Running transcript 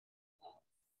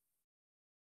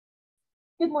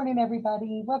Good morning,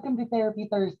 everybody. Welcome to Therapy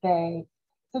Thursday.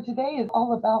 So today is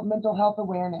all about mental health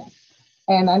awareness.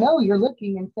 And I know you're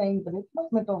looking and saying, but it's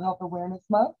not Mental Health Awareness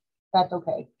Month. That's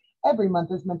okay. Every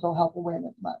month is Mental Health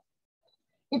Awareness Month.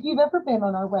 If you've ever been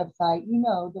on our website, you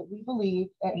know that we believe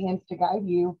at Hands to Guide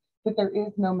You that there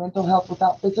is no mental health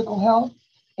without physical health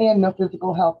and no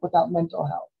physical health without mental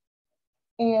health.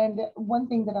 And one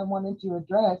thing that I wanted to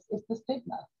address is the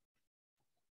stigma.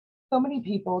 So many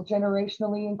people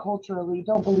generationally and culturally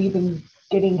don't believe in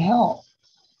getting help.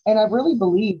 And I really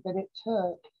believe that it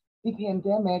took the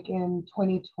pandemic in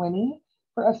 2020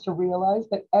 for us to realize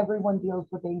that everyone deals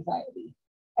with anxiety.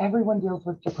 Everyone deals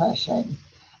with depression.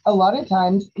 A lot of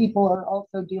times people are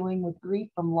also dealing with grief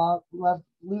from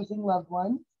losing loved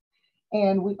ones.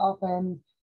 And we often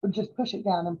just push it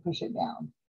down and push it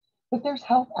down. But there's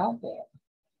help out there.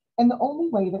 And the only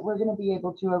way that we're going to be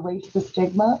able to erase the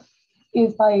stigma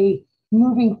is by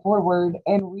moving forward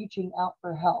and reaching out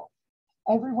for help.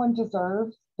 Everyone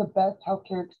deserves the best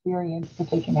healthcare experience that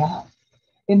they can have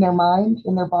in their mind,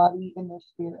 in their body, in their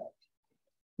spirit.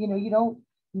 You know, you don't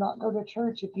not go to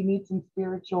church if you need some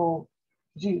spiritual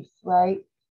juice, right?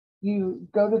 You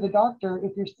go to the doctor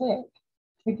if you're sick.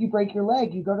 If you break your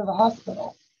leg, you go to the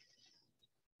hospital.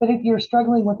 But if you're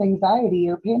struggling with anxiety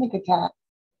or panic attack,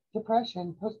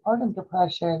 depression, postpartum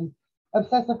depression,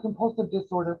 obsessive compulsive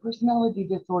disorder, personality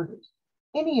disorders,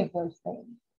 any of those things,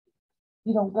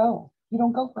 you don't go. You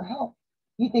don't go for help.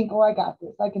 You think, oh, I got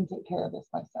this. I can take care of this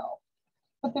myself.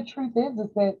 But the truth is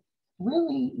that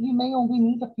really you may only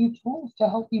need a few tools to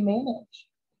help you manage.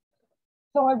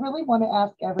 So I really want to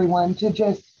ask everyone to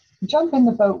just jump in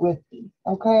the boat with me,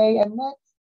 okay? And let's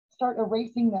start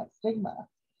erasing that stigma.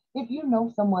 If you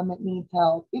know someone that needs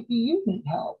help, if you need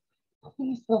help,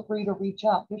 please feel free to reach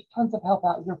out. There's tons of help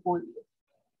out here for you.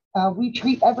 We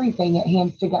treat everything at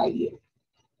Hands to Guide You.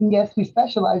 And yes, we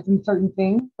specialize in certain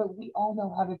things, but we all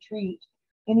know how to treat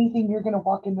anything you're going to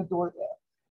walk in the door with.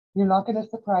 You're not going to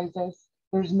surprise us.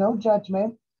 There's no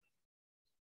judgment.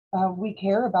 We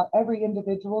care about every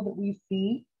individual that we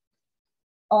see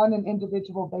on an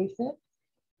individual basis.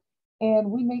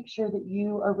 And we make sure that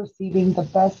you are receiving the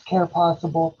best care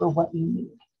possible for what you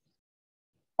need.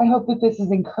 I hope that this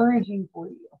is encouraging for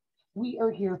you. We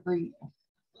are here for you.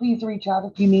 Please reach out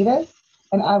if you need us,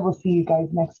 and I will see you guys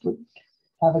next week.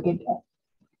 Have a good day.